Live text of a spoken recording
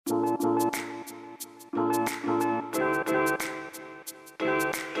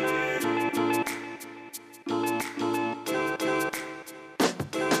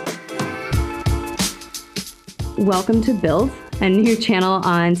Welcome to Build, a new channel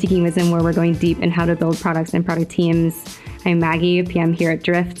on Seeking Wisdom where we're going deep in how to build products and product teams. I'm Maggie, PM here at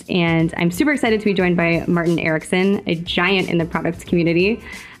Drift, and I'm super excited to be joined by Martin Eriksson, a giant in the product community,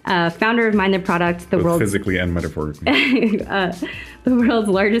 founder of Mind the Product, the world's physically and metaphorically, the world's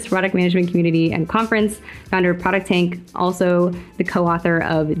largest product management community and conference, founder of Product Tank, also the co-author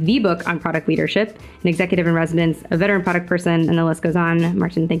of the book on product leadership, an executive in residence, a veteran product person, and the list goes on.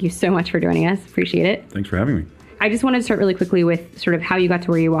 Martin, thank you so much for joining us. Appreciate it. Thanks for having me. I just wanted to start really quickly with sort of how you got to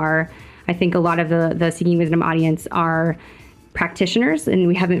where you are. I think a lot of the Seeking Wisdom audience are practitioners, and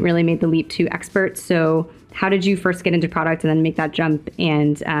we haven't really made the leap to experts. So how did you first get into product and then make that jump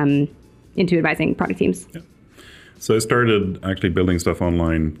and into advising product teams? Yeah. So I started actually building stuff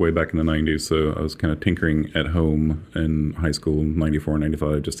online way back in the 90s. So I was kind of tinkering at home in high school, 94,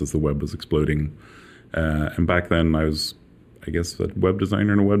 95, just as the web was exploding. And back then I was, I guess, a web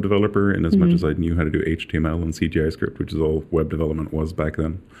designer and a web developer in as much as I knew how to do HTML and CGI script, which is all web development was back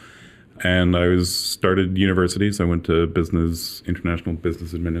then. And I started university, so I went to international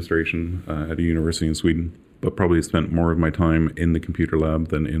business administration at a university in Sweden, but probably spent more of my time in the computer lab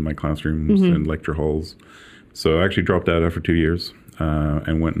than in my classrooms and lecture halls. So I actually dropped out after 2 years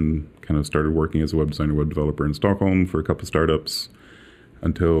and went and kind of started working as a web designer, web developer in Stockholm for a couple of startups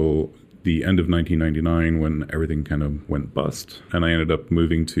until the end of 1999 when everything kind of went bust. And I ended up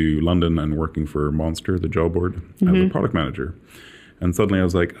moving to London and working for Monster, the job board, as a product manager. And suddenly I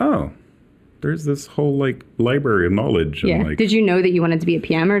was like, oh, there's this whole like library of knowledge. Yeah. And, like, did you know that you wanted to be a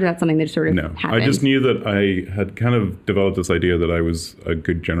PM, or is that something that sort of happened? I just knew that I had kind of developed this idea that I was a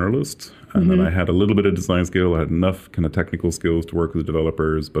good generalist and that I had a little bit of design skill. I had enough kind of technical skills to work with the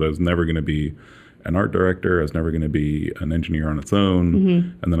developers, but I was never going to be an art director. I was never going to be an engineer on its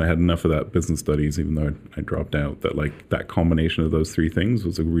own. And then I had enough of that business studies, even though I dropped out, that like that combination of those three things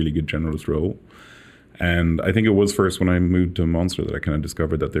was a really good generalist role. And I think it was first when I moved to Monster that I kind of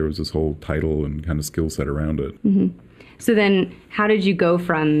discovered that there was this whole title and kind of skill set around it. So then how did you go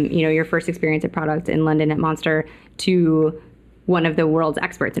from, your first experience at product in London at Monster to one of the world's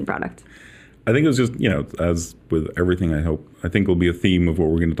experts in product? I think it was just, as with everything, I think will be a theme of what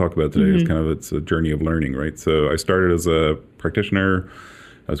we're going to talk about today. It's a journey of learning, right? So I started as a practitioner.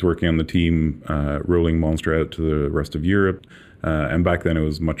 I was working on the team, rolling Monster out to the rest of Europe. And back then it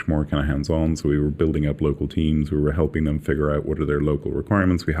was much more kind of hands-on. So we were building up local teams. We were helping them figure out what are their local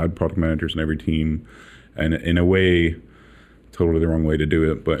requirements. We had product managers in every team. And in a way, totally the wrong way to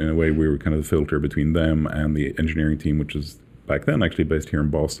do it, but in a way we were kind of the filter between them and the engineering team, which is back then actually based here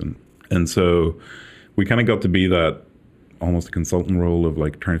in Boston. And so we kind of got to be that almost a consultant role of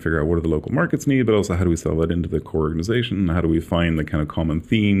like trying to figure out what do the local markets need, but also how do we sell that into the core organization? How do we find the kind of common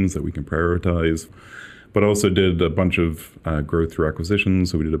themes that we can prioritize? But also did a bunch of growth through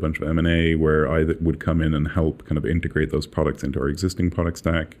acquisitions. So we did a bunch of M&A where I would come in and help kind of integrate those products into our existing product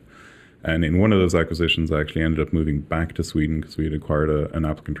stack. And in one of those acquisitions, I actually ended up moving back to Sweden because we had acquired an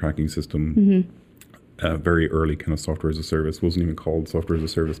applicant tracking system, very early kind of software as a service. Wasn't even called software as a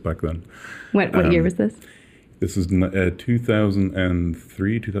service back then. What year was this? This is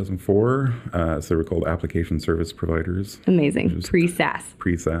 2003, 2004. So they were called application service providers. Amazing. Pre-SaaS.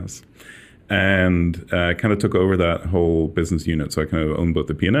 Pre-SaaS. And kind of took over that whole business unit. So I kind of owned both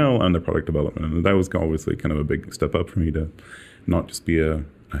the P&L and the product development. And that was obviously kind of a big step up for me to not just be a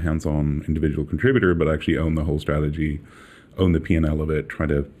hands-on individual contributor, but actually own the whole strategy, own the P&L of it, try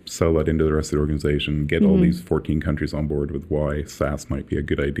to sell that into the rest of the organization, get all these 14 countries on board with why SaaS might be a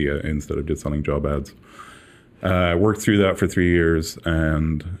good idea instead of just selling job ads. Worked through that for 3 years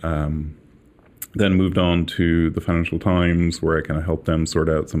and then moved on to the Financial Times, where I kind of helped them sort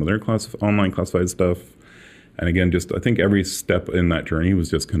out some of their online classified stuff. And again, I think every step in that journey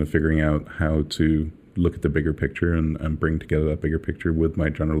was just kind of figuring out how to look at the bigger picture and bring together that bigger picture with my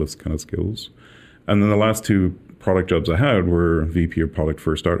generalist kind of skills. And then the last two product jobs I had were VP of product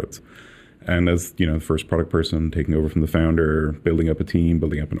for startups. And as, the first product person, taking over from the founder, building up a team,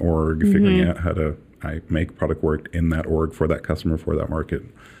 building up an org, figuring out how to make product work in that org for that customer, for that market.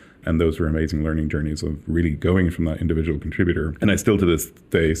 And those were amazing learning journeys of really going from that individual contributor. And I still to this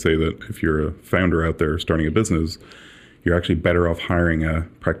day say that if you're a founder out there starting a business, you're actually better off hiring a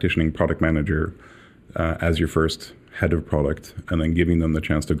practicing product manager as your first head of product and then giving them the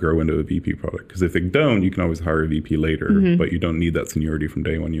chance to grow into a VP product. Because if they don't, you can always hire a VP later, but you don't need that seniority from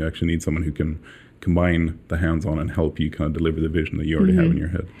day one. You actually need someone who can combine the hands-on and help you kind of deliver the vision that you already have in your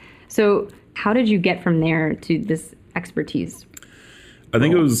head. So how did you get from there to this expertise? I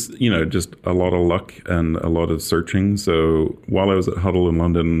think it was, just a lot of luck and a lot of searching. So while I was at Huddle in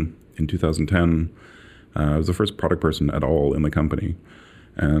London in 2010, I was the first product person at all in the company.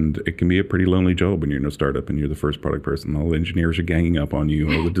 And it can be a pretty lonely job when you're in a startup and you're the first product person. All the engineers are ganging up on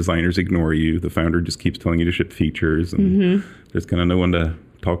you. All the designers ignore you. The founder just keeps telling you to ship features. And there's kind of no one to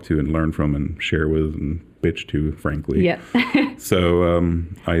talk to and learn from and share with and bitch to, frankly. Yeah. So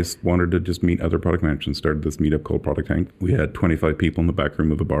I wanted to just meet other product managers and started this meetup called Product Tank. We had 25 people in the back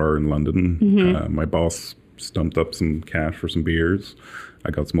room of a bar in London. My boss stumped up some cash for some beers. I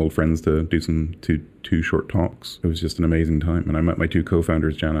got some old friends to do two short talks. It was just an amazing time. And I met my two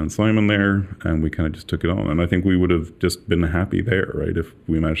co-founders, Jana and Simon, there, and we kind of just took it on. And I think we would have just been happy there, right? If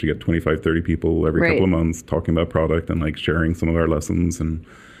we managed to get 25, 30 people every couple of months talking about product and like sharing some of our lessons and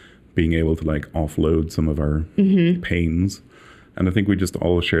being able to like offload some of our pains. And I think we just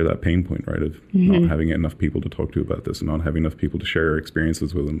all share that pain point, right? Of not having enough people to talk to about this and not having enough people to share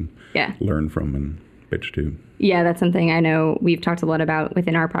experiences with and learn from and bitch to. Yeah, that's something I know we've talked a lot about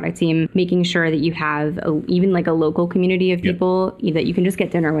within our product team, making sure that you have even like a local community of people that you can just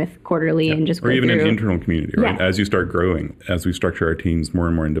get dinner with quarterly and just go or even through. An internal community, right? As you start growing, as we structure our teams more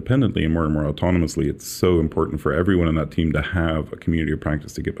and more independently and more autonomously, it's so important for everyone in that team to have a community of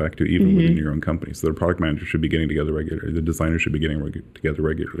practice to get back to, even within your own company. So the product manager should be getting together regularly. The designer should be getting together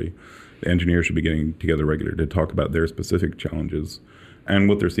regularly. The engineer should be getting together regularly to talk about their specific challenges. And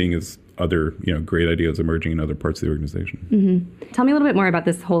what they're seeing is other, great ideas emerging in other parts of the organization. Tell me a little bit more about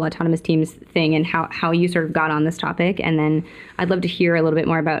this whole autonomous teams thing and how you sort of got on this topic. And then I'd love to hear a little bit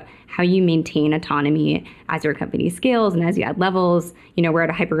more about how you maintain autonomy as your company scales and as you add levels. We're at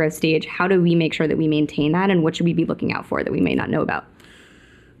a hypergrowth stage. How do we make sure that we maintain that? And what should we be looking out for that we may not know about?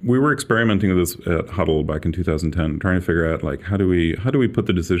 We were experimenting with this at Huddle back in 2010, trying to figure out like how do we put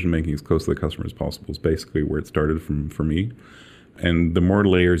the decision making as close to the customer as possible is basically where it started for me. And the more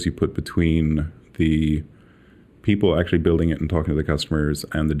layers you put between the people actually building it and talking to the customers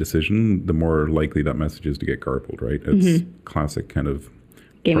and the decision, the more likely that message is to get garbled, right? It's classic kind of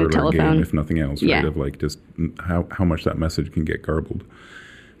game of telephone, if nothing else, right? Of like just how much that message can get garbled.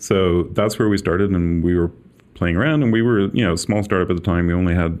 So that's where we started, and we were playing around, and we were, a small startup at the time. We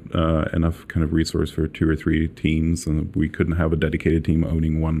only had enough kind of resource for 2 or 3 teams, and we couldn't have a dedicated team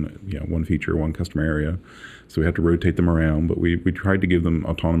owning one feature, one customer area. So we had to rotate them around, but we tried to give them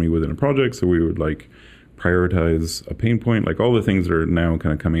autonomy within a project. So we would like prioritize a pain point, like all the things that are now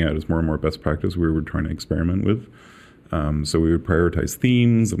kind of coming out as more and more best practice we were trying to experiment with. So we would prioritize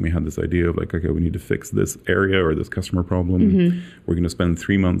themes, and we had this idea of like, okay, we need to fix this area or this customer problem. We're going to spend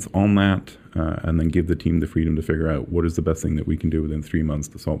 3 months on that, and then give the team the freedom to figure out what is the best thing that we can do within 3 months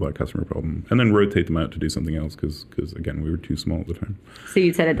to solve that customer problem, and then rotate them out to do something else because again, we were too small at the time. So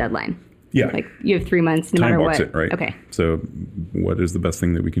you'd set a deadline. Yeah. Like you have 3 months, no matter what. Time box it, right? Okay. So what is the best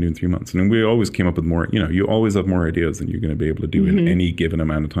thing that we can do in 3 months? And we always came up with more, you always have more ideas than you're going to be able to do in any given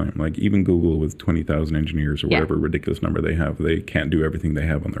amount of time. Like even Google with 20,000 engineers or whatever ridiculous number they have, they can't do everything they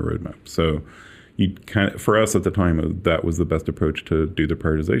have on their roadmap. So for us at the time, that was the best approach to do the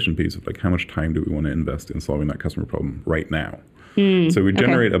prioritization piece of like, how much time do we want to invest in solving that customer problem right now? So we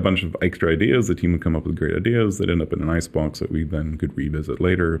generate a bunch of extra ideas. The team would come up with great ideas that end up in an icebox that we then could revisit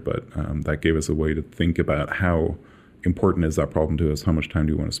later. But that gave us a way to think about how important is that problem to us? How much time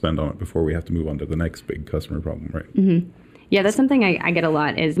do we want to spend on it before we have to move on to the next big customer problem, right? Yeah, that's something I get a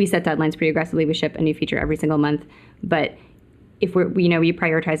lot is we set deadlines pretty aggressively. We ship a new feature every single month. But if we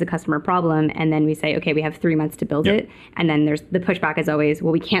prioritize a customer problem and then we say, okay, we have 3 months to build it. And then there's the pushback is always,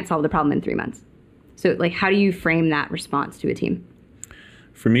 well, we can't solve the problem in 3 months. So like, how do you frame that response to a team?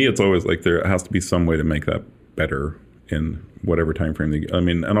 For me, it's always like there has to be some way to make that better in whatever time frame.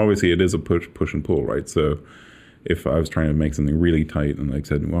 And obviously it is a push and pull, right? So if I was trying to make something really tight and like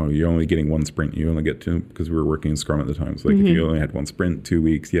said, well, you're only getting 1 sprint, you only get 2, because we were working in Scrum at the time. So like if you only had 1 sprint, 2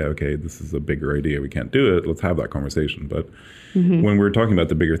 weeks, okay, this is a bigger idea. We can't do it. Let's have that conversation. But when we were talking about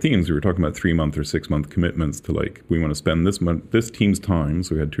the bigger themes, we were talking about 3-month or 6-month commitments to like, we want to spend this team's time.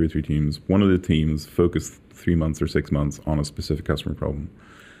 So we had 2 or 3 teams. One of the teams focused 3 months or 6 months on a specific customer problem.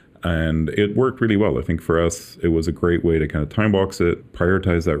 And it worked really well. I think for us, it was a great way to kind of time box it,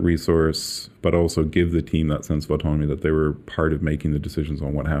 prioritize that resource, but also give the team that sense of autonomy that they were part of making the decisions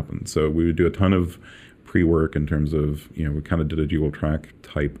on what happened. So we would do a ton of pre-work in terms of, we kind of did a dual track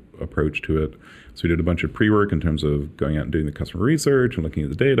type approach to it. So we did a bunch of pre-work in terms of going out and doing the customer research and looking at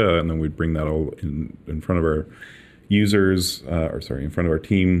the data, and then we'd bring that all in front of our users, in front of our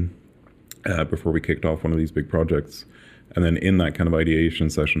team before we kicked off one of these big projects. And then in that kind of ideation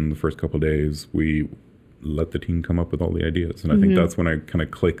session, the first couple of days, we let the team come up with all the ideas. And I think that's when I kind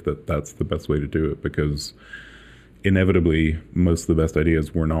of clicked that that's the best way to do it, because inevitably, most of the best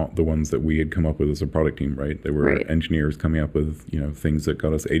ideas were not the ones that we had come up with as a product team, right? They were engineers coming up with, things that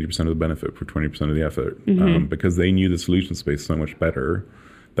got us 80% of the benefit for 20% of the effort, because they knew the solution space so much better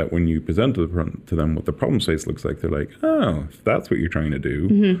that when you present to them what the problem space looks like, they're like, oh, if that's what you're trying to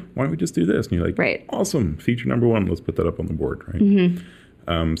do, why don't we just do this? And you're like, awesome, feature number one, let's put that up on the board,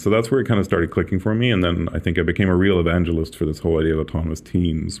 right? So that's where it kind of started clicking for me. And then I think I became a real evangelist for this whole idea of autonomous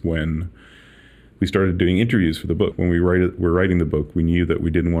teams when we started doing interviews for the book. When we're writing the book, we knew that we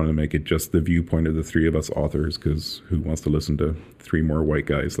didn't want to make it just the viewpoint of the three of us authors, because who wants to listen to three more white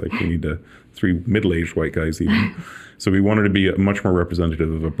guys? Like, we need three middle-aged white guys even. So we wanted to be much more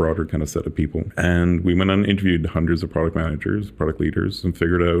representative of a broader kind of set of people. And we went on and interviewed hundreds of product managers, product leaders, and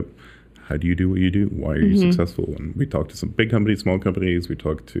figured out, how do you do what you do? Why are you successful? And we talked to some big companies, small companies. We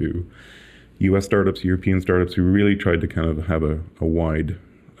talked to US startups, European startups. We really tried to kind of have a wide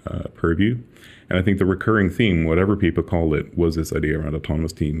purview. And I think the recurring theme, whatever people call it, was this idea around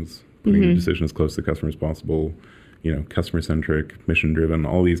autonomous teams, putting the decision as close to the customer as possible, customer-centric, mission-driven,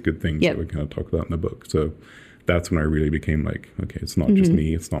 all these good things that we kind of talk about in the book. So that's when I really became like, okay, it's not just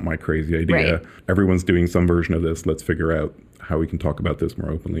me, it's not my crazy idea. Right. Everyone's doing some version of this. Let's figure out how we can talk about this more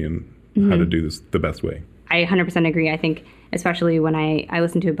openly and how to do this the best way. I 100% agree. I think especially when I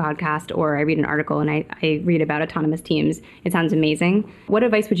listen to a podcast or I read an article and I read about autonomous teams, it sounds amazing. What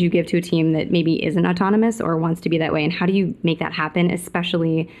advice would you give to a team that maybe isn't autonomous or wants to be that way? And how do you make that happen,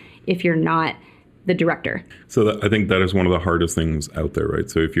 especially if you're not the director? So I think that is one of the hardest things out there, right?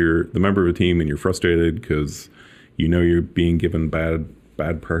 So if you're the member of a team and you're frustrated because you're being given bad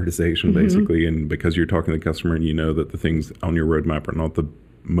prioritization, basically, and because you're talking to the customer and you know that the things on your roadmap are not the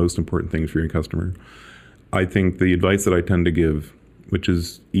most important things for your customer, I think the advice that I tend to give, which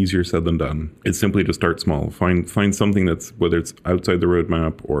is easier said than done, is simply to start small. Find something that's, whether it's outside the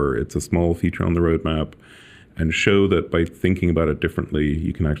roadmap or it's a small feature on the roadmap, and show that by thinking about it differently,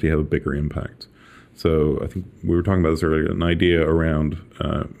 you can actually have a bigger impact. So I think we were talking about this earlier, an idea around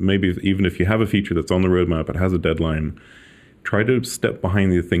maybe even if you have a feature that's on the roadmap, it has a deadline, try to step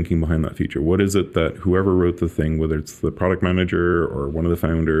behind the thinking behind that feature. What is it that whoever wrote the thing, whether it's the product manager or one of the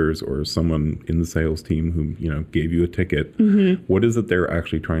founders or someone in the sales team who gave you a ticket, what is it they're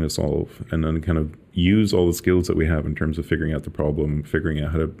actually trying to solve? And then kind of use all the skills that we have in terms of figuring out the problem, figuring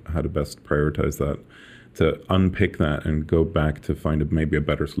out how to best prioritize that, to unpick that and go back to find maybe a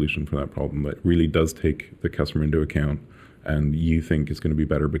better solution for that problem that really does take the customer into account and you think is going to be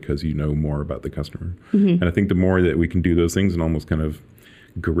better because you know more about the customer. And I think the more that we can do those things in almost kind of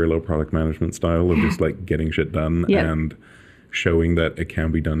guerrilla product management style of just like getting shit done and showing that it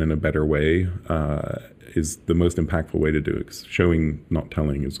can be done in a better way is the most impactful way to do it. 'Cause showing, not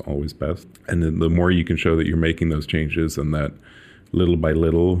telling, is always best. And then the more you can show that you're making those changes and that little by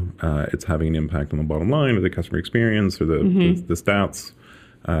little it's having an impact on the bottom line or the customer experience or the stats,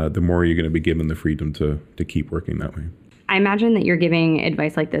 the more you're going to be given the freedom to keep working that way. I imagine that you're giving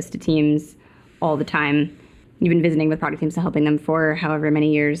advice like this to teams all the time. You've been visiting with product teams and helping them for however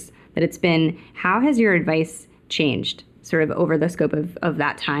many years that it's been. How has your advice changed sort of over the scope of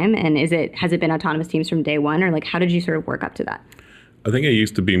that time? And has it been autonomous teams from day one, or like how did you sort of work up to that? I think I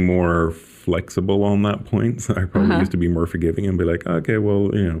used to be more flexible on that point. So I probably used to be more forgiving and be like, okay,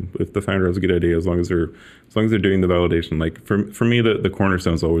 well, if the founder has a good idea, as long as they're doing the validation, like for me, the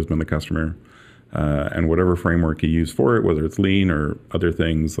cornerstone has always been the customer. And whatever framework you use for it, whether it's lean or other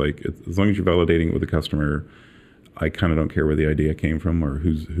things, like as long as you're validating it with the customer, I kind of don't care where the idea came from or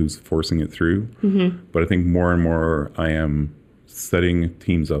who's forcing it through. But I think more and more I am setting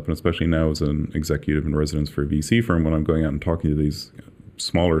teams up, and especially now as an executive in residence for a VC firm, when I'm going out and talking to these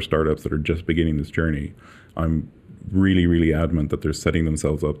smaller startups that are just beginning this journey, I'm really, really adamant that they're setting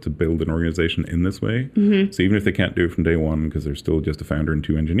themselves up to build an organization in this way. So even if they can't do it from day one because they're still just a founder and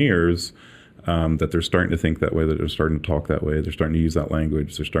two engineers, that they're starting to think that way, that they're starting to talk that way, they're starting to use that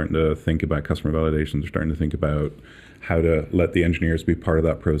language, they're starting to think about customer validation, they're starting to think about how to let the engineers be part of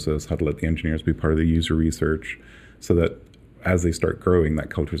that process, how to let the engineers be part of the user research, so that as they start growing,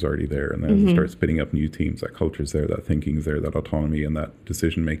 that culture's already there. And then as they start spinning up new teams, that culture's there, that thinking's there, that autonomy and that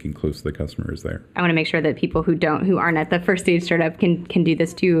decision-making close to the customer is there. I want to make sure that people who aren't at the first stage startup can do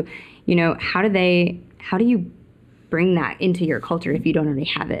this too. How do you bring that into your culture if you don't already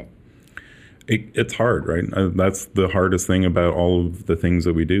have it? It's hard, right? That's the hardest thing about all of the things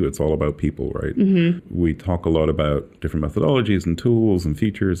that we do. It's all about people, right? We talk a lot about different methodologies and tools and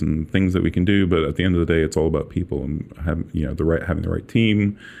features and things that we can do, but at the end of the day, it's all about people and having the right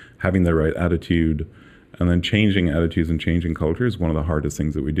team, having the right attitude, And then changing attitudes and changing culture is one of the hardest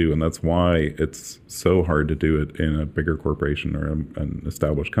things that we do. And that's why it's so hard to do it in a bigger corporation or an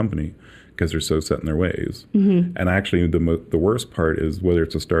established company, because they're so set in their ways. And actually, the worst part is whether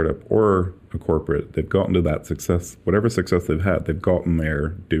it's a startup or a corporate, they've gotten to that success, whatever success they've had, they've gotten there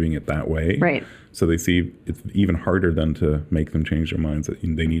doing it that way. Right. So they see it's even harder then to make them change their minds that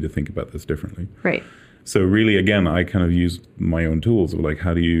they need to think about this differently. Right. So really, again, I kind of use my own tools of like,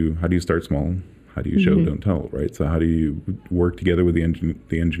 how do you start small? How do you show, don't tell, right? So how do you work together with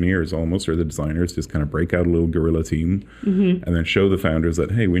the engineers almost, or the designers, just kind of break out a little guerrilla team and then show the founders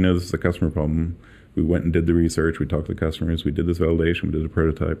that, hey, we know this is a customer problem. We went and did the research. We talked to the customers. We did this validation. We did a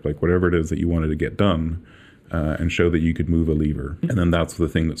prototype, like whatever it is that you wanted to get done, and show that you could move a lever. And then that's the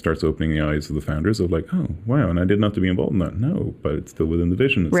thing that starts opening the eyes of the founders of like, oh, wow, and I didn't have to be involved in that. No, but it's still within the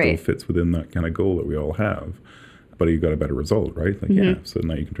vision. It still fits within that kind of goal that we all have. But you got a better result, right? Like, yeah, so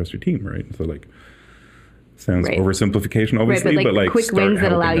now you can trust your team, right? So like, sounds oversimplification, obviously, but like quick wins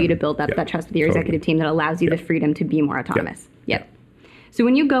that allow you to build up that trust with your executive team, that allows you the freedom to be more autonomous. So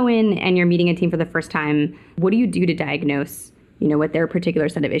when you go in and you're meeting a team for the first time, what do you do to diagnose, what their particular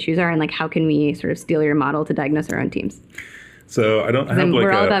set of issues are, and like how can we sort of steal your model to diagnose our own teams? So I don't have like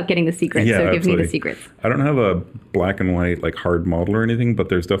we're all about getting the secrets. So give me the secrets. I don't have a black and white like hard model or anything, but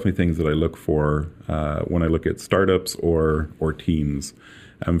there's definitely things that I look for when I look at startups or teams.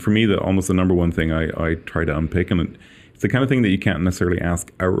 For me, almost the number one thing I try to unpick, and it's the kind of thing that you can't necessarily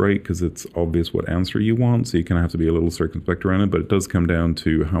ask outright because it's obvious what answer you want, so you kind of have to be a little circumspect around it, but it does come down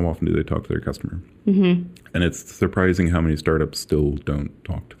to how often do they talk to their customer. And it's surprising how many startups still don't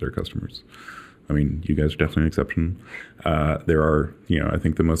talk to their customers. I mean, you guys are definitely an exception. There are, I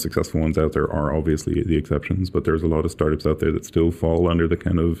think the most successful ones out there are obviously the exceptions, but there's a lot of startups out there that still fall under the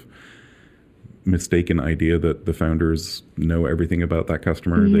kind of mistaken idea that the founders know everything about that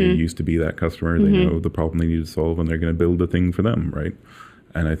customer. They used to be that customer. They know the problem they need to solve, and they're going to build a thing for them, right?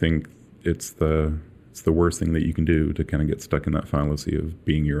 And I think it's the worst thing that you can do to kind of get stuck in that fallacy of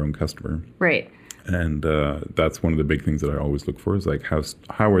being your own customer. Right. And that's one of the big things that I always look for is like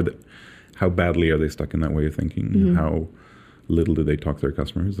how badly are they stuck in that way of thinking? How little do they talk to their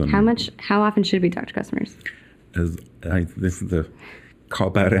customers? And how often should we talk to customers? This is the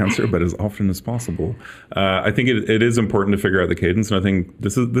cop-out answer, but as often as possible. I think it is important to figure out the cadence, and I think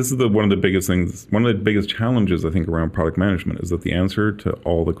this is one of the biggest things, one of the biggest challenges I think around product management is that the answer to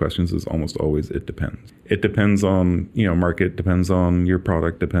all the questions is almost always it depends. It depends on market, depends on your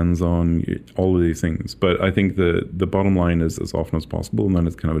product, depends on all of these things. But I think the bottom line is as often as possible, and then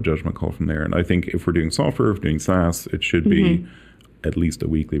it's kind of a judgment call from there. And I think if we're doing software, if we're doing SaaS, it should be at least a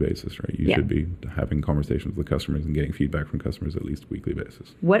weekly basis, right? You should be having conversations with customers and getting feedback from customers at least a weekly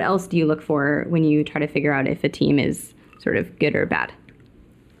basis. What else do you look for when you try to figure out if a team is sort of good or bad?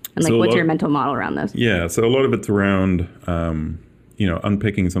 And like, what's your mental model around those? Yeah, so a lot of it's around,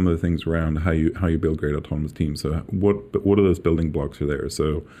 unpicking some of the things around how you build great autonomous teams. So what are those building blocks are there?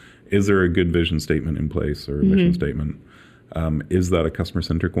 So is there a good vision statement in place or a mission statement? Is that a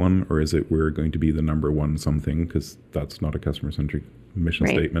customer-centric one, or is it we're going to be the number one something? Because that's not a customer-centric mission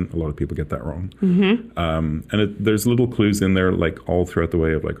statement. A lot of people get that wrong. And there's little clues in there, like all throughout the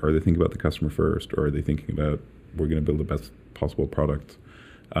way of like, are they thinking about the customer first, or are they thinking about we're going to build the best possible product?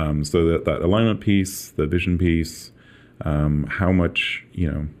 So that alignment piece, the vision piece, how much,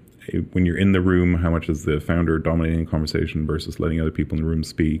 when you're in the room, how much is the founder dominating the conversation versus letting other people in the room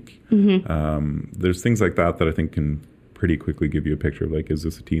speak? There's things like that I think can pretty quickly give you a picture of like, is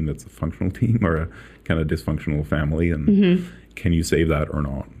this a team that's a functional team or a kind of dysfunctional family, and can you save that or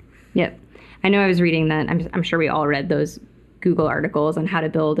not? Yep. I know I was reading that. I'm sure we all read those Google articles on how to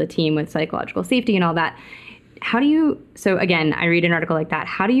build a team with psychological safety and all that. So again, I read an article like that.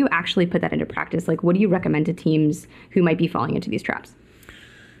 How do you actually put that into practice? Like, what do you recommend to teams who might be falling into these traps?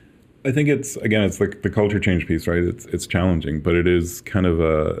 I think it's like the culture change piece, right? It's challenging, but it is kind of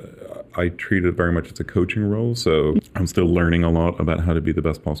I treat it very much as a coaching role. So I'm still learning a lot about how to be the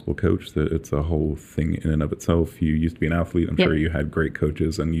best possible coach. It's a whole thing in and of itself. You used to be an athlete. I'm sure you had great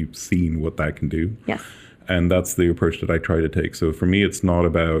coaches and you've seen what that can do. Yes. And that's the approach that I try to take. So for me, it's not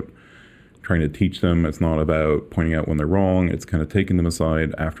about trying to teach them. It's not about pointing out when they're wrong. It's kind of taking them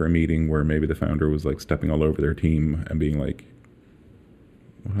aside after a meeting where maybe the founder was like stepping all over their team and being like,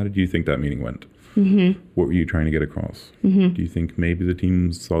 well, how did you think that meeting went? What were you trying to get across? Do you think maybe the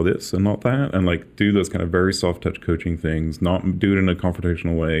team saw this and not that? And like do those kind of very soft touch coaching things, not do it in a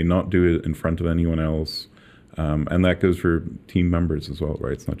confrontational way, not do it in front of anyone else. And that goes for team members as well,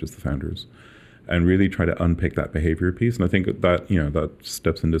 right? It's not just the founders. and really try to unpick that behavior piece. And I think that, that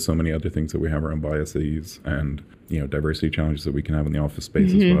steps into so many other things that we have around biases and, diversity challenges that we can have in the office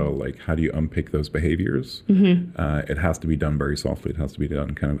space as well. Like, how do you unpick those behaviors? It has to be done very softly. It has to be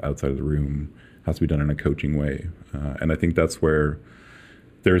done kind of outside of the room. It has to be done in a coaching way. And I think that's where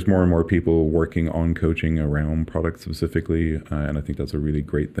there's more and more people working on coaching around products specifically. And I think that's a really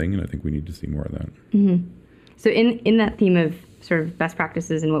great thing. And I think we need to see more of that. So in that theme of sort of best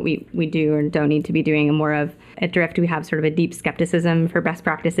practices and what we do or don't need to be doing, and more of at Drift, we have sort of a deep skepticism for best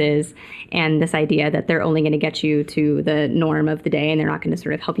practices and this idea that they're only going to get you to the norm of the day and they're not going to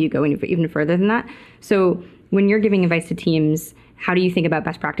sort of help you go even further than that. So when you're giving advice to teams, how do you think about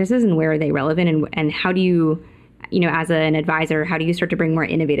best practices and where are they relevant, and how do you, as an advisor, how do you start to bring more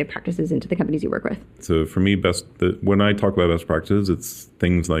innovative practices into the companies you work with? So for me, when I talk about best practices, it's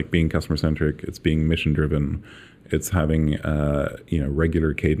things like being customer centric, it's being mission driven, it's having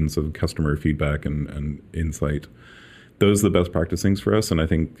regular cadence of customer feedback and insight. Those are the best practice things for us, and I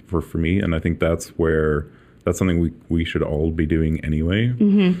think for me, and I think that's something we should all be doing anyway.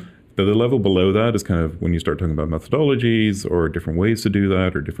 But the level below that is kind of when you start talking about methodologies or different ways to do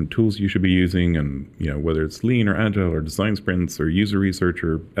that or different tools you should be using, and whether it's lean or agile or design sprints or user research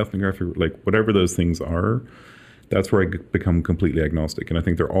or ethnographic, like whatever those things are, that's where I become completely agnostic. And I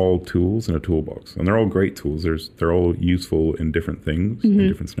think they're all tools in a toolbox, and they're all great tools. They're all useful in different things, in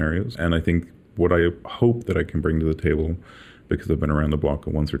different scenarios. And I think what I hope that I can bring to the table, because I've been around the block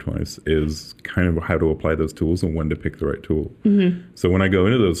once or twice, is kind of how to apply those tools and when to pick the right tool. So when I go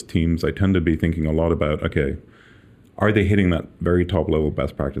into those teams, I tend to be thinking a lot about, okay, are they hitting that very top level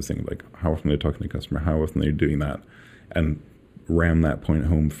best practice thing? Like, how often are they talking to the customer? How often are they doing that? And ram that point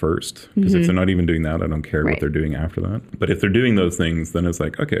home first. Because if they're not even doing that, I don't care what they're doing after that. But if they're doing those things, then it's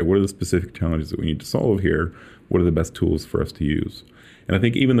like, okay, what are the specific challenges that we need to solve here? What are the best tools for us to use? And I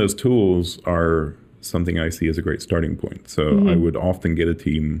think even those tools are something I see as a great starting point. So I would often get a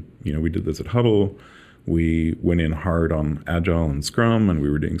team, we did this at Huddle. We went in hard on Agile and Scrum, and we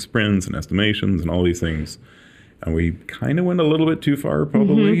were doing sprints and estimations and all these things. And we kind of went a little bit too far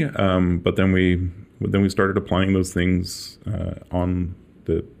probably. But then we started applying those things on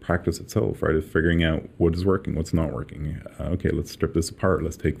the practice itself, right? Of figuring out what is working, what's not working. Okay, let's strip this apart.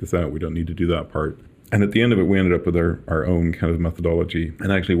 Let's take this out. We don't need to do that part. And at the end of it, we ended up with our own kind of methodology.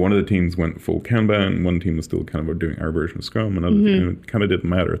 And actually, one of the teams went full Kanban. One team was still kind of doing our version of Scrum. And it kind of didn't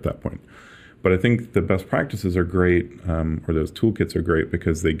matter at that point. But I think the best practices are great, or those toolkits are great,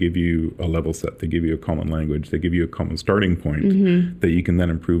 because they give you a level set. They give you a common language. They give you a common starting point that you can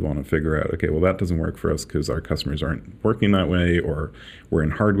then improve on and figure out, okay, well, that doesn't work for us because our customers aren't working that way, or we're in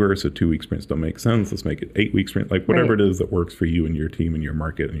hardware, so 2-week sprints don't make sense. Let's make it 8-week sprint. Like whatever it is that works for you and your team and your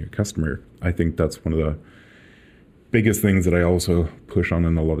market and your customer. I think that's one of the biggest things that I also push on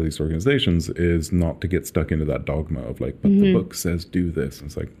in a lot of these organizations is not to get stuck into that dogma of like, but the book says do this. And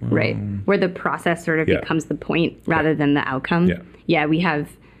it's like, well, where the process sort of becomes the point rather than the outcome.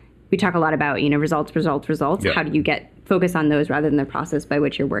 We talk a lot about, results. How do you focus on those rather than the process by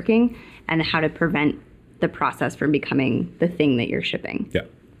which you're working, and how to prevent the process from becoming the thing that you're shipping. Yeah,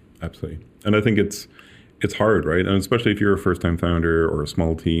 absolutely. And I think it's hard, right? And especially if you're a first-time founder or a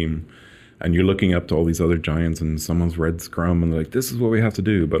small team, and you're looking up to all these other giants, and someone's read Scrum and they're like, this is what we have to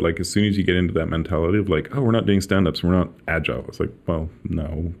do. But like, as soon as you get into that mentality of like, oh, we're not doing stand-ups, we're not agile. It's like, well,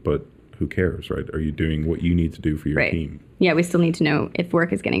 no, but who cares, right? Are you doing what you need to do for your team? Yeah, we still need to know if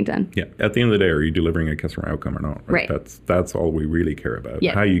work is getting done. Yeah, at the end of the day, are you delivering a customer outcome or not? Right. That's all we really care about.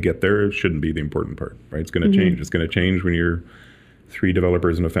 How you get there shouldn't be the important part, right? It's going to change. It's going to change when you're 3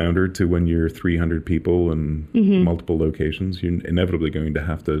 developers and a founder to when you're 300 people and multiple locations. You're inevitably going to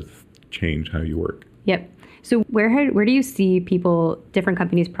have to change how you work. Yep. So where do you see different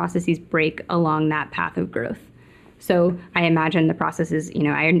companies' processes break along that path of growth? So I imagine the process is,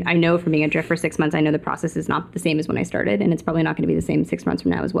 I know from being at Drift for 6 months, I know the process is not the same as when I started, and it's probably not going to be the same 6 months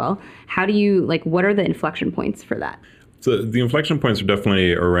from now as well. How do you, what are the inflection points for that? So the inflection points are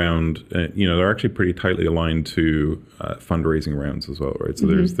definitely around, they're actually pretty tightly aligned to fundraising rounds as well, right? So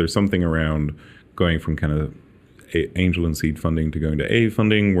there's something around going from kind of angel and seed funding to going to A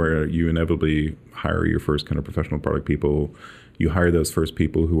funding, where you inevitably hire your first kind of professional product people. You hire those first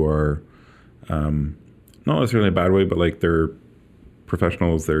people who are not necessarily in a bad way, but like they're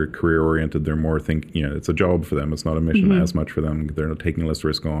professionals, they're career oriented, they're more it's a job for them. It's not a mission as much for them. They're not taking less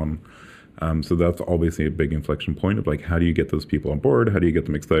risk on. So that's obviously a big inflection point of like, how do you get those people on board? How do you get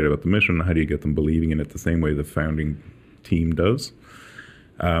them excited about the mission? How do you get them believing in it the same way the founding team does?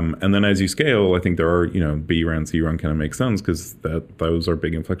 And then as you scale, I think there are, B round, C round kind of makes sense, because those are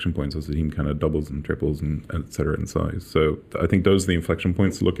big inflection points as the team kind of doubles and triples and et cetera in size. So I think those are the inflection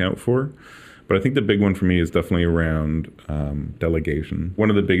points to look out for. But I think the big one for me is definitely around delegation. One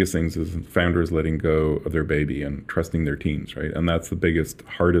of the biggest things is founders letting go of their baby and trusting their teams, right? And that's the biggest,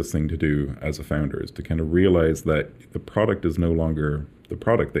 hardest thing to do as a founder, is to kind of realize that the product is no longer the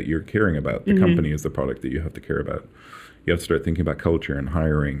product that you're caring about. The company is the product that you have to care about. You have to start thinking about culture and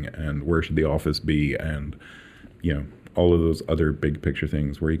hiring and where should the office be, and all of those other big picture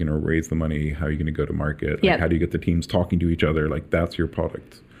things. Where are you going to raise the money? How are you going to go to market? Like, how do you get the teams talking to each other? Like, that's your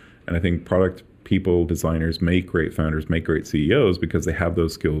product. And I think product people, designers make great founders, make great CEOs, because they have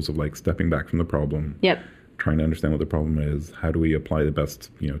those skills of like stepping back from the problem, trying to understand what the problem is. How do we apply the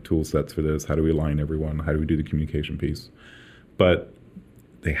best tool sets for this? How do we align everyone? How do we do the communication piece? But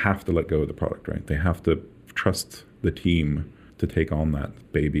they have to let go of the product, right? They have to trust the team to take on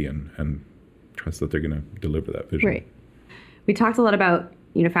that baby and trust that they're going to deliver that vision. Right. We talked a lot about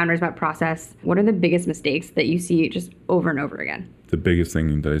founders, about process. What are the biggest mistakes that you see just over and over again? The biggest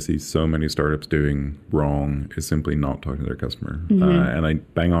thing that I see so many startups doing wrong is simply not talking to their customer. And I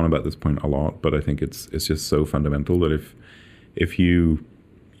bang on about this point a lot, but I think it's just so fundamental that if you,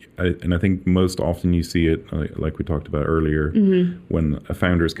 and I think most often you see it, like we talked about earlier, when a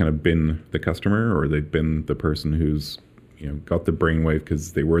founder's kind of been the customer, or they've been the person who's got the brainwave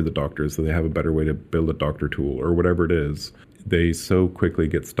because they were the doctor, so they have a better way to build a doctor tool or whatever it is. They so quickly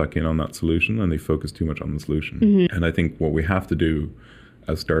get stuck in on that solution and they focus too much on the solution. And I think what we have to do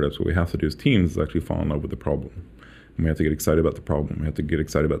as startups, what we have to do as teams, is actually fall in love with the problem. And we have to get excited about the problem. We have to get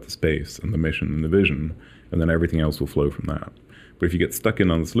excited about the space and the mission and the vision, and then everything else will flow from that. But if you get stuck in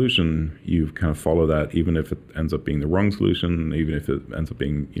on the solution, you kind of follow that, even if it ends up being the wrong solution, even if it ends up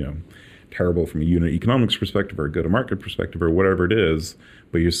being, terrible from a unit economics perspective or a go-to-market perspective or whatever it is,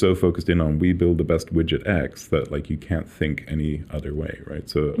 but you're so focused in on we build the best widget X that like you can't think any other way, right?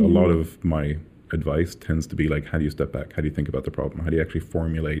 So a lot of my advice tends to be like, how do you step back? How do you think about the problem? How do you actually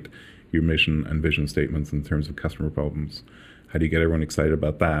formulate your mission and vision statements in terms of customer problems? How do you get everyone excited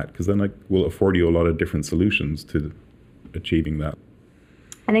about that? Because then like will afford you a lot of different solutions to achieving that.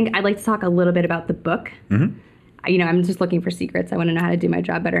 I think I'd like to talk a little bit about the book. I'm just looking for secrets. I want to know how to do my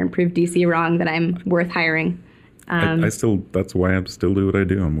job better and prove DC wrong, that I'm worth hiring. That's why I still do what I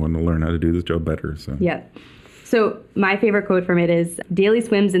do. I'm wanting to learn how to do this job better. So my favorite quote from it is, daily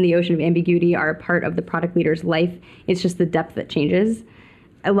swims in the ocean of ambiguity are a part of the product leader's life. It's just the depth that changes.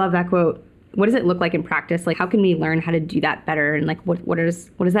 I love that quote. What does it look like in practice? Like, how can we learn how to do that better? And like, what does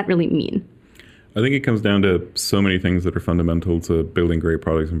that really mean? I think it comes down to so many things that are fundamental to building great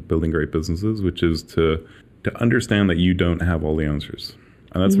products and building great businesses, which is to understand that you don't have all the answers.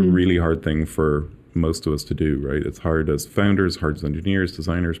 And that's a really hard thing for most of us to do, right? It's hard as founders, hard as engineers,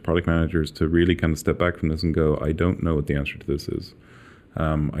 designers, product managers to really kind of step back from this and go, I don't know what the answer to this is.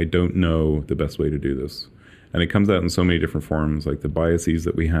 I don't know the best way to do this. And it comes out in so many different forms, like the biases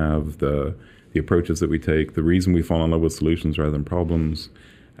that we have, the approaches that we take, the reason we fall in love with solutions rather than problems.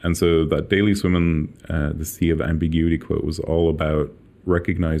 And so that daily swim in the sea of ambiguity quote was all about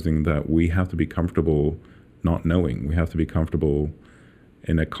recognizing that we have to be comfortable not knowing. We have to be comfortable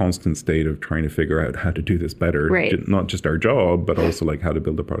in a constant state of trying to figure out how to do this better. Right. Not just our job, but also like how to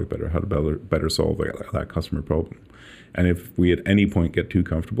build a product better, how to better solve that customer problem. And if we at any point get too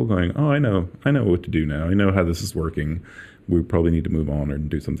comfortable going, oh, I know what to do now. I know how this is working. We probably need to move on or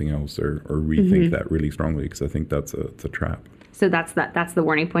do something else or rethink that really strongly, because I think it's a trap. So that's the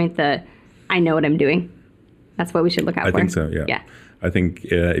warning point, the I know what I'm doing. That's what we should look out for. I think so, yeah. I think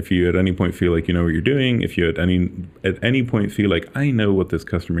if you at any point feel like you know what you're doing, if you at any point feel like I know what this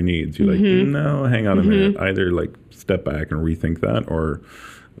customer needs, you're like, no, hang on a minute. Either like step back and rethink that, or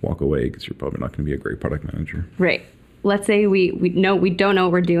walk away, because you're probably not going to be a great product manager. Right. Let's say we don't know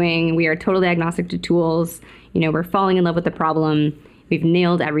what we're doing. We are totally agnostic to tools. We're falling in love with the problem. We've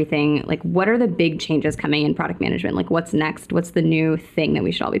nailed everything. Like, what are the big changes coming in product management? Like, what's next? What's the new thing that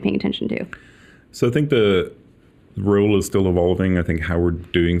we should all be paying attention to? So I think the role is still evolving. I think how we're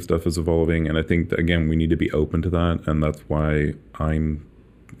doing stuff is evolving. And I think, that, again, we need to be open to that. And that's why I'm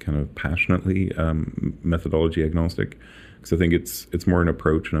kind of passionately methodology agnostic. Because I think it's more an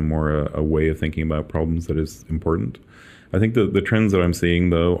approach and more a way of thinking about problems that is important. I think the trends that I'm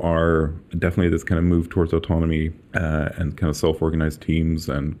seeing, though, are definitely this kind of move towards autonomy and kind of self-organized teams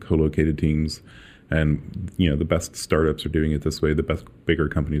and co-located teams. And, the best startups are doing it this way. The best bigger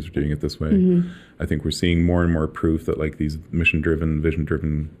companies are doing it this way. I think we're seeing more and more proof that like these mission-driven,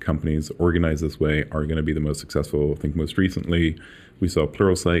 vision-driven companies organized this way are going to be the most successful. I think most recently we saw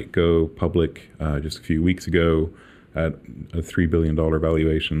Pluralsight go public just a few weeks ago at a $3 billion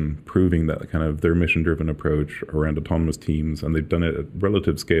valuation, proving that kind of their mission-driven approach around autonomous teams, and they've done it at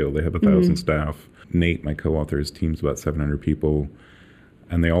relative scale. They have 1,000 staff. Nate, my co-author, his team's about 700 people.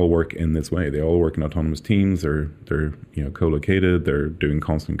 And they all work in this way. They all work in autonomous teams. They're co-located. They're doing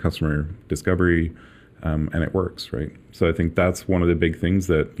constant customer discovery, and it works, right? So I think that's one of the big things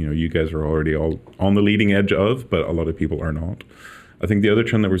that you guys are already all on the leading edge of, but a lot of people are not. I think the other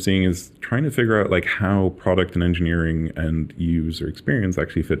trend that we're seeing is trying to figure out like how product and engineering and user experience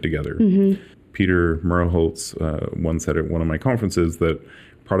actually fit together. Peter Merholtz once said at one of my conferences that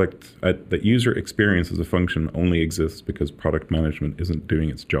that user experience as a function only exists because product management isn't doing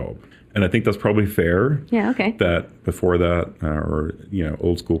its job. And I think that's probably fair. Yeah, okay. That before that,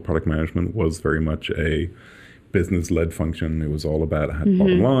 old school product management was very much a business-led function. It was all about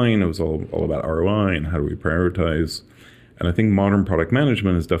bottom line. It was all about ROI and how do we prioritize. And I think modern product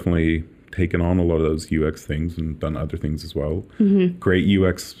management has definitely taken on a lot of those UX things and done other things as well. Great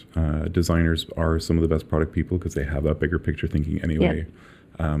UX designers are some of the best product people because they have that bigger picture thinking anyway.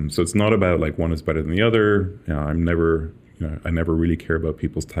 So it's not about like one is better than the other. I never really care about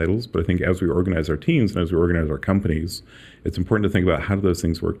people's titles, but I think as we organize our teams and as we organize our companies, it's important to think about how do those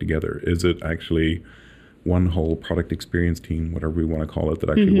things work together. Is it actually one whole product experience team, whatever we want to call it, that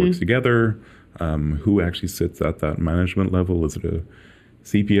actually works together? Who actually sits at that management level? Is it a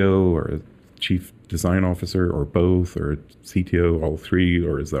CPO or a chief design officer or both, or a CTO, all three,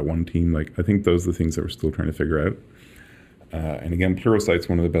 or is that one team? Like, I think those are the things that we're still trying to figure out. And again, Pluralsight's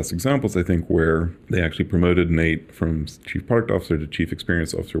one of the best examples, I think, where they actually promoted Nate from chief product officer to chief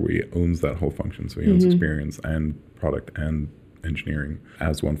experience officer, where he owns that whole function. So he owns experience and product and engineering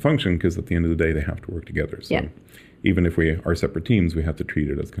as one function, because at the end of the day, they have to work together. So even if we are separate teams, we have to treat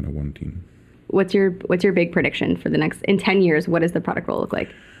it as kind of one team. What's your big prediction for in 10 years? What does the product role look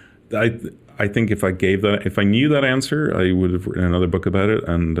like? I think if I knew that answer, I would have written another book about it.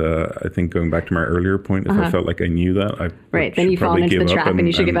 And I think going back to my earlier point, if I felt like I knew that, then you fall into the trap and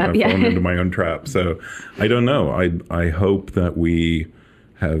you should give up. I've fallen into my own trap. So I don't know. I hope that we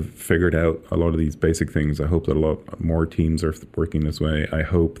have figured out a lot of these basic things. I hope that a lot more teams are working this way. I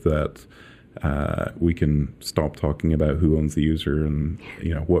hope that we can stop talking about who owns the user and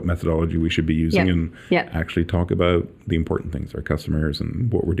what methodology we should be using and actually talk about the important things, our customers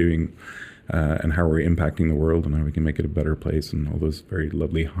and what we're doing and how we're impacting the world and how we can make it a better place and all those very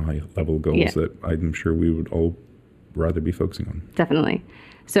lovely high level goals that I'm sure we would all rather be focusing on. Definitely.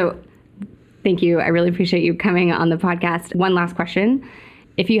 So thank you. I really appreciate you coming on the podcast. One last question.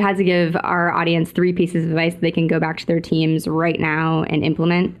 If you had to give our audience 3 pieces of advice they can go back to their teams right now and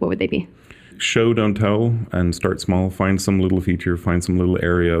implement, what would they be? Show, don't tell, and start small. Find some little feature, find some little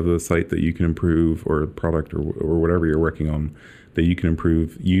area of the site that you can improve, or product or whatever you're working on that you can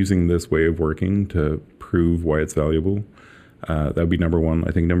improve using this way of working to prove why it's valuable. That would be number one.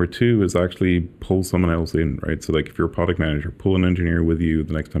 I think number 2 is actually pull someone else in, right? So like if you're a product manager, pull an engineer with you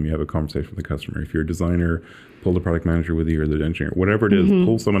the next time you have a conversation with the customer. If you're a designer, pull the product manager with you or the engineer. Whatever it is,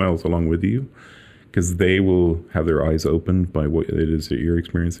 pull someone else along with you, because they will have their eyes opened by what it is that you're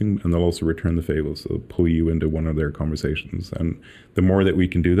experiencing, and they'll also return the favor. So they'll pull you into one of their conversations. And the more that we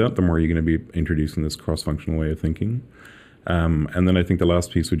can do that, the more you're going to be introducing this cross-functional way of thinking. And then I think the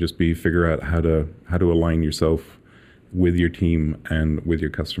last piece would just be figure out how to align yourself with your team and with your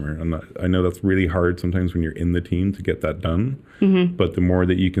customer. And I know that's really hard sometimes when you're in the team to get that done. But the more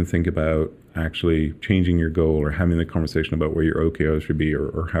that you can think about actually changing your goal or having the conversation about where your OKRs should be,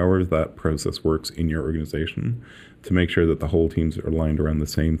 or however that process works in your organization, to make sure that the whole teams are aligned around the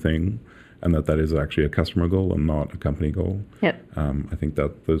same thing and that is actually a customer goal and not a company goal. I think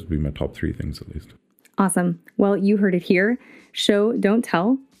that those would be my top 3 things at least. Awesome. Well, you heard it here. Show, don't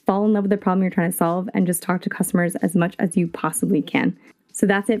tell. Fall in love with the problem you're trying to solve and just talk to customers as much as you possibly can. So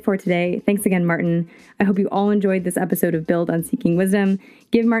that's it for today. Thanks again, Martin. I hope you all enjoyed this episode of Build on Seeking Wisdom.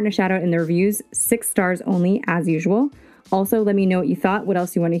 Give Martin a shout out in the reviews, 6 stars only as usual. Also, let me know what you thought, what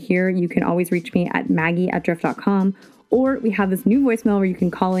else you want to hear. You can always reach me at maggie@drift.com, or we have this new voicemail where you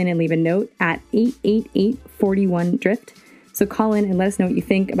can call in and leave a note at 888-41-DRIFT. So call in and let us know what you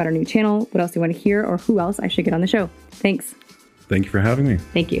think about our new channel, what else you want to hear, or who else I should get on the show. Thanks. Thank you for having me.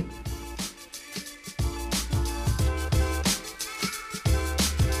 Thank you.